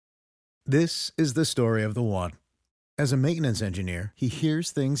This is the story of the one. As a maintenance engineer, he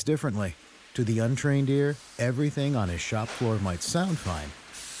hears things differently. To the untrained ear, everything on his shop floor might sound fine,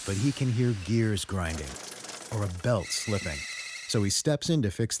 but he can hear gears grinding or a belt slipping. So he steps in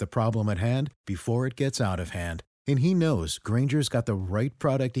to fix the problem at hand before it gets out of hand. And he knows Grainger's got the right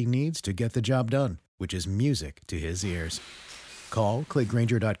product he needs to get the job done, which is music to his ears. Call, click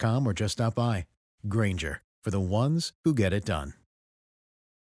Grainger.com, or just stop by. Grainger, for the ones who get it done.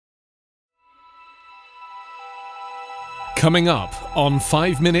 Coming up on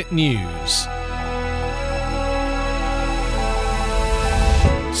 5 Minute News.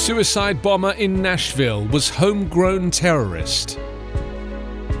 Suicide bomber in Nashville was homegrown terrorist.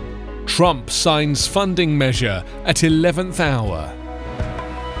 Trump signs funding measure at 11th hour.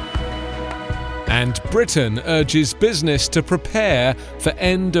 And Britain urges business to prepare for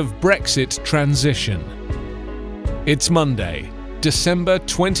end of Brexit transition. It's Monday, December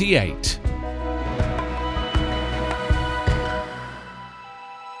 28.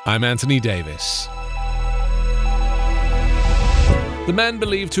 I'm Anthony Davis. The man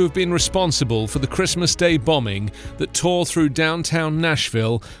believed to have been responsible for the Christmas Day bombing that tore through downtown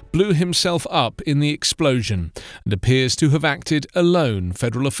Nashville blew himself up in the explosion and appears to have acted alone,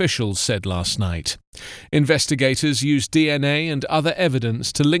 federal officials said last night. Investigators used DNA and other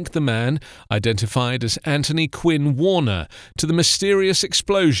evidence to link the man, identified as Anthony Quinn Warner, to the mysterious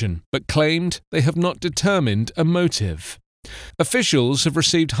explosion, but claimed they have not determined a motive. Officials have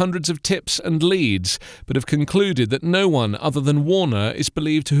received hundreds of tips and leads, but have concluded that no one other than Warner is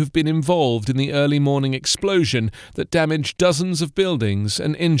believed to have been involved in the early morning explosion that damaged dozens of buildings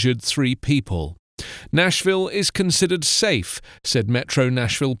and injured 3 people. Nashville is considered safe, said Metro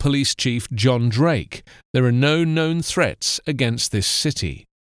Nashville Police Chief John Drake. There are no known threats against this city.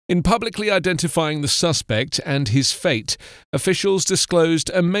 In publicly identifying the suspect and his fate, officials disclosed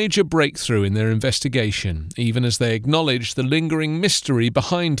a major breakthrough in their investigation, even as they acknowledged the lingering mystery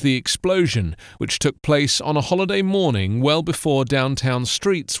behind the explosion, which took place on a holiday morning well before downtown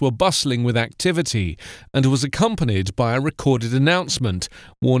streets were bustling with activity, and was accompanied by a recorded announcement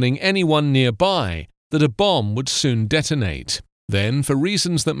warning anyone nearby that a bomb would soon detonate. Then, for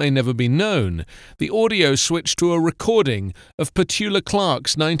reasons that may never be known, the audio switched to a recording of Petula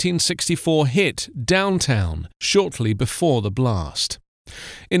Clark's 1964 hit Downtown shortly before the blast.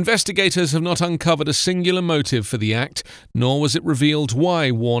 Investigators have not uncovered a singular motive for the act, nor was it revealed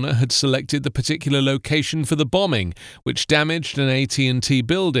why Warner had selected the particular location for the bombing, which damaged an AT&T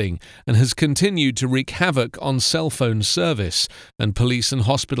building and has continued to wreak havoc on cell phone service and police and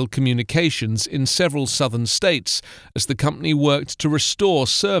hospital communications in several southern states as the company worked to restore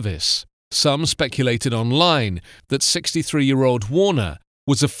service. Some speculated online that 63-year-old Warner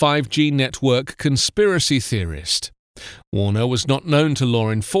was a 5G network conspiracy theorist. Warner was not known to law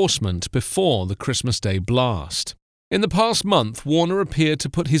enforcement before the Christmas Day blast. In the past month, Warner appeared to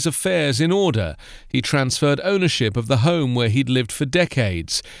put his affairs in order. He transferred ownership of the home where he'd lived for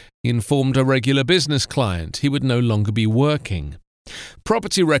decades. He informed a regular business client he would no longer be working.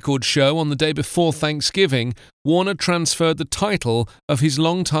 Property records show on the day before Thanksgiving, Warner transferred the title of his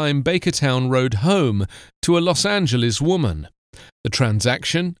longtime Bakertown Road home to a Los Angeles woman. The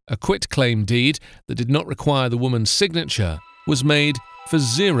transaction, a quitclaim deed that did not require the woman's signature, was made for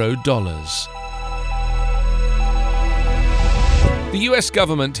 $0. The US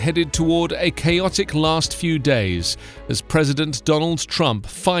government headed toward a chaotic last few days as President Donald Trump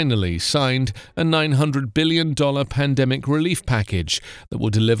finally signed a $900 billion pandemic relief package that will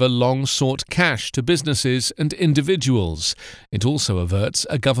deliver long-sought cash to businesses and individuals. It also averts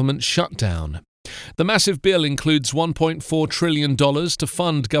a government shutdown. The massive bill includes $1.4 trillion to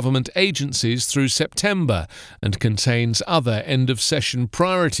fund government agencies through September and contains other end-of-session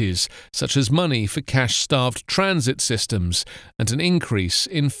priorities, such as money for cash-starved transit systems and an increase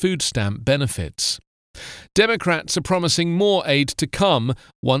in food stamp benefits. Democrats are promising more aid to come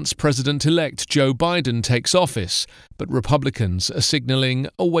once President-elect Joe Biden takes office, but Republicans are signaling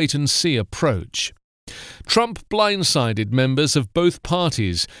a wait-and-see approach. Trump blindsided members of both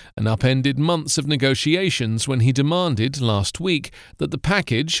parties and upended months of negotiations when he demanded last week that the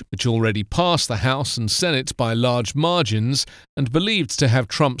package, which already passed the House and Senate by large margins and believed to have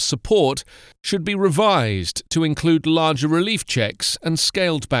Trump's support, should be revised to include larger relief checks and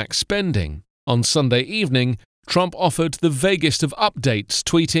scaled-back spending. On Sunday evening, Trump offered the vaguest of updates,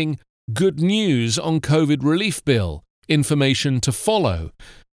 tweeting, "Good news on COVID relief bill, information to follow,"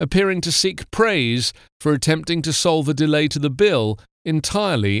 appearing to seek praise for attempting to solve a delay to the bill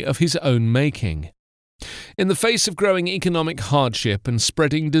entirely of his own making. In the face of growing economic hardship and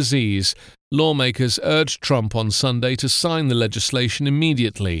spreading disease, lawmakers urged Trump on Sunday to sign the legislation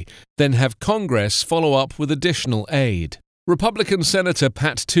immediately, then have Congress follow up with additional aid. Republican Senator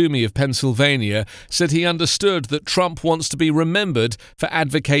Pat Toomey of Pennsylvania said he understood that Trump wants to be remembered for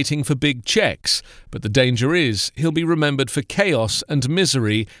advocating for big checks, but the danger is he'll be remembered for chaos and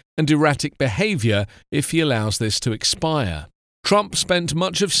misery and erratic behavior if he allows this to expire. Trump spent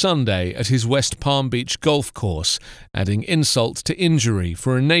much of Sunday at his West Palm Beach golf course, adding insult to injury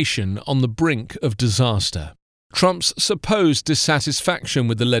for a nation on the brink of disaster. Trump's supposed dissatisfaction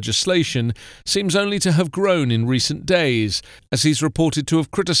with the legislation seems only to have grown in recent days, as he's reported to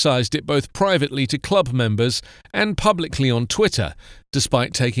have criticized it both privately to club members and publicly on Twitter,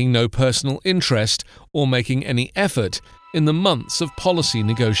 despite taking no personal interest or making any effort in the months of policy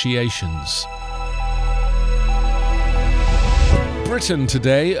negotiations. Britain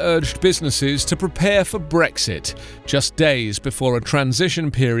today urged businesses to prepare for Brexit, just days before a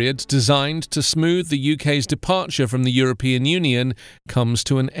transition period designed to smooth the UK's departure from the European Union comes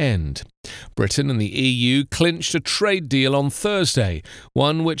to an end. Britain and the EU clinched a trade deal on Thursday,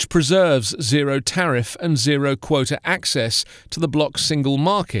 one which preserves zero tariff and zero quota access to the bloc's single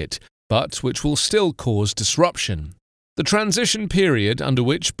market, but which will still cause disruption. The transition period under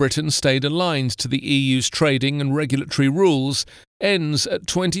which Britain stayed aligned to the EU's trading and regulatory rules ends at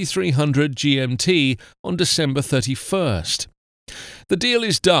 2300 GMT on December 31st. The deal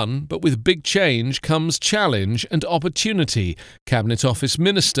is done, but with big change comes challenge and opportunity, Cabinet Office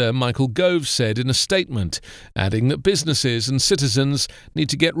Minister Michael Gove said in a statement, adding that businesses and citizens need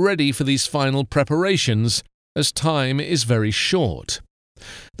to get ready for these final preparations, as time is very short.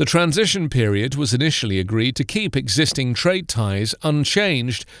 The transition period was initially agreed to keep existing trade ties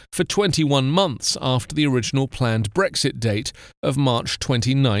unchanged for 21 months after the original planned Brexit date of March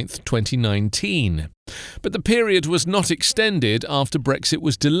 29, 2019. But the period was not extended after Brexit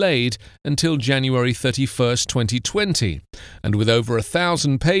was delayed until January 31, 2020. And with over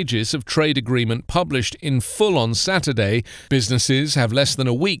 1,000 pages of trade agreement published in full on Saturday, businesses have less than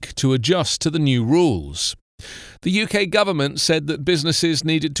a week to adjust to the new rules. The UK government said that businesses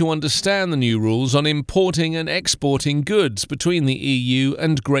needed to understand the new rules on importing and exporting goods between the EU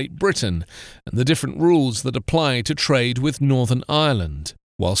and Great Britain, and the different rules that apply to trade with Northern Ireland.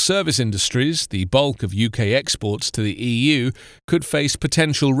 While service industries, the bulk of UK exports to the EU, could face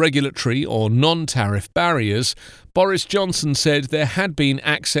potential regulatory or non-tariff barriers, Boris Johnson said there had been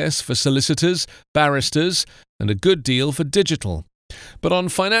access for solicitors, barristers, and a good deal for digital. But on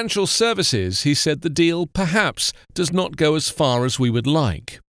financial services, he said the deal perhaps does not go as far as we would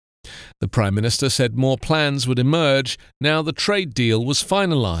like. The Prime Minister said more plans would emerge now the trade deal was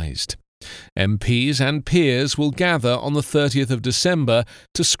finalised. MPs and peers will gather on the 30th of December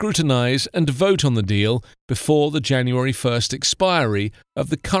to scrutinise and vote on the deal before the January 1st expiry of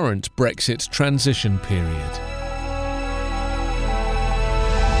the current Brexit transition period.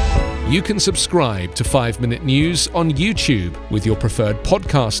 You can subscribe to 5 Minute News on YouTube with your preferred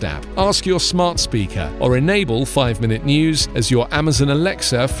podcast app. Ask your smart speaker or enable 5 Minute News as your Amazon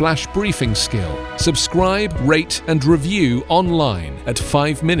Alexa flash briefing skill. Subscribe, rate and review online at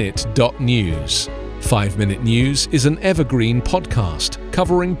 5minute.news. 5 Minute News is an evergreen podcast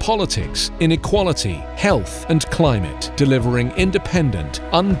covering politics, inequality, health and climate, delivering independent,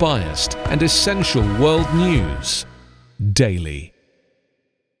 unbiased and essential world news daily.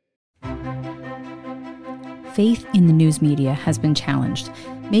 Faith in the news media has been challenged,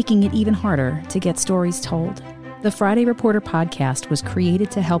 making it even harder to get stories told. The Friday Reporter podcast was created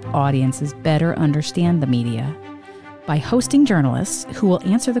to help audiences better understand the media by hosting journalists who will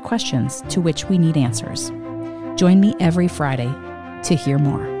answer the questions to which we need answers. Join me every Friday to hear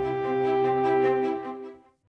more.